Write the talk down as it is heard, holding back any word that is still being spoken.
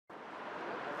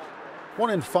1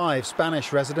 in 5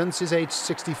 Spanish residents is aged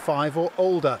 65 or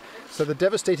older, so the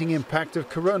devastating impact of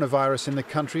coronavirus in the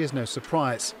country is no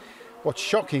surprise. What's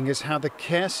shocking is how the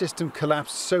care system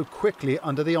collapsed so quickly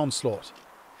under the onslaught.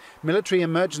 Military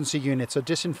emergency units are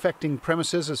disinfecting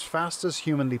premises as fast as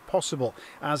humanly possible,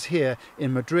 as here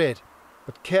in Madrid.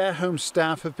 But care home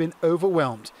staff have been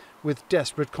overwhelmed with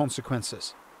desperate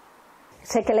consequences.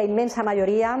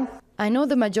 I know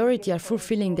the majority are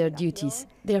fulfilling their duties.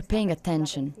 They are paying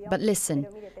attention. But listen,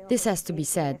 this has to be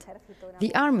said.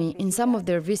 The army, in some of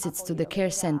their visits to the care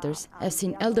centers, have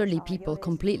seen elderly people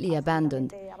completely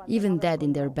abandoned, even dead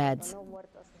in their beds.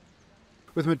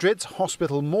 With Madrid's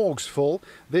hospital morgues full,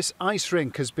 this ice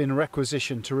rink has been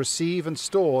requisitioned to receive and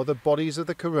store the bodies of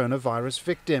the coronavirus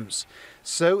victims.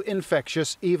 So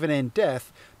infectious, even in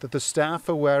death, that the staff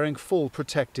are wearing full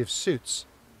protective suits.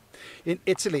 In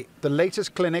Italy, the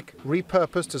latest clinic,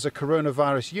 repurposed as a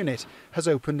coronavirus unit, has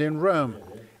opened in Rome.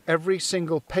 Every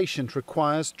single patient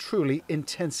requires truly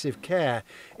intensive care.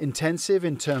 Intensive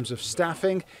in terms of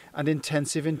staffing and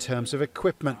intensive in terms of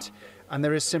equipment. And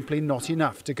there is simply not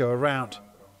enough to go around.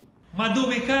 A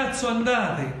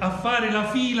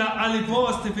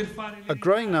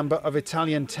growing number of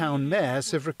Italian town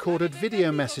mayors have recorded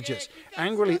video messages,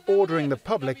 angrily ordering the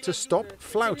public to stop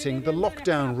flouting the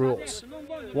lockdown rules.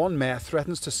 One mayor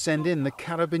threatens to send in the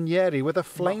carabinieri with a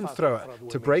flamethrower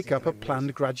to break up a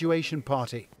planned graduation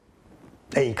party.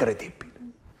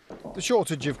 The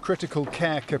shortage of critical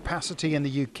care capacity in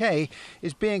the UK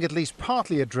is being at least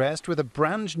partly addressed with a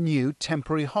brand new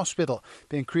temporary hospital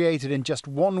being created in just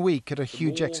 1 week at a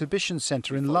huge exhibition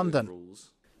centre in London.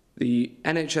 The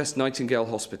NHS Nightingale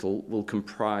Hospital will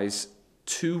comprise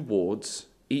 2 wards,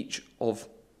 each of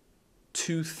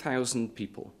 2,000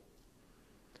 people.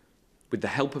 With the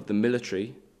help of the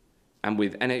military and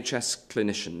with NHS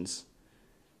clinicians,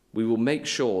 we will make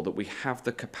sure that we have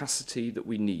the capacity that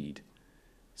we need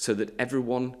so that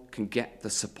everyone can get the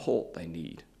support they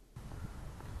need.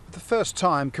 For the first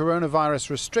time, coronavirus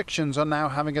restrictions are now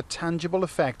having a tangible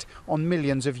effect on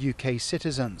millions of UK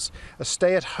citizens. A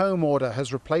stay-at-home order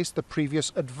has replaced the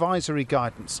previous advisory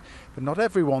guidance, but not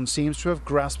everyone seems to have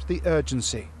grasped the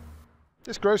urgency.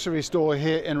 This grocery store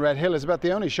here in Red Hill is about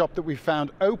the only shop that we've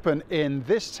found open in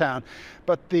this town,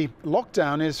 but the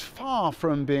lockdown is far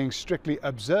from being strictly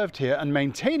observed here, and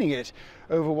maintaining it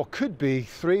over what could be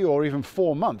 3 or even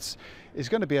 4 months is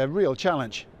going to be a real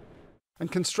challenge.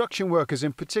 And construction workers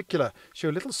in particular show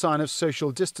little sign of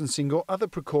social distancing or other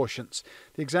precautions.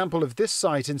 The example of this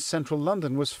site in central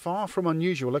London was far from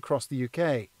unusual across the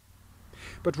UK.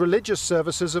 But religious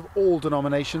services of all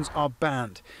denominations are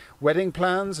banned. Wedding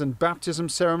plans and baptism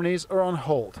ceremonies are on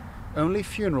hold. Only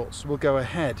funerals will go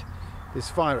ahead.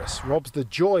 This virus robs the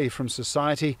joy from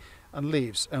society and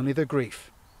leaves only the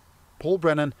grief. Paul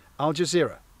Brennan, Al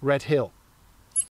Jazeera, Red Hill.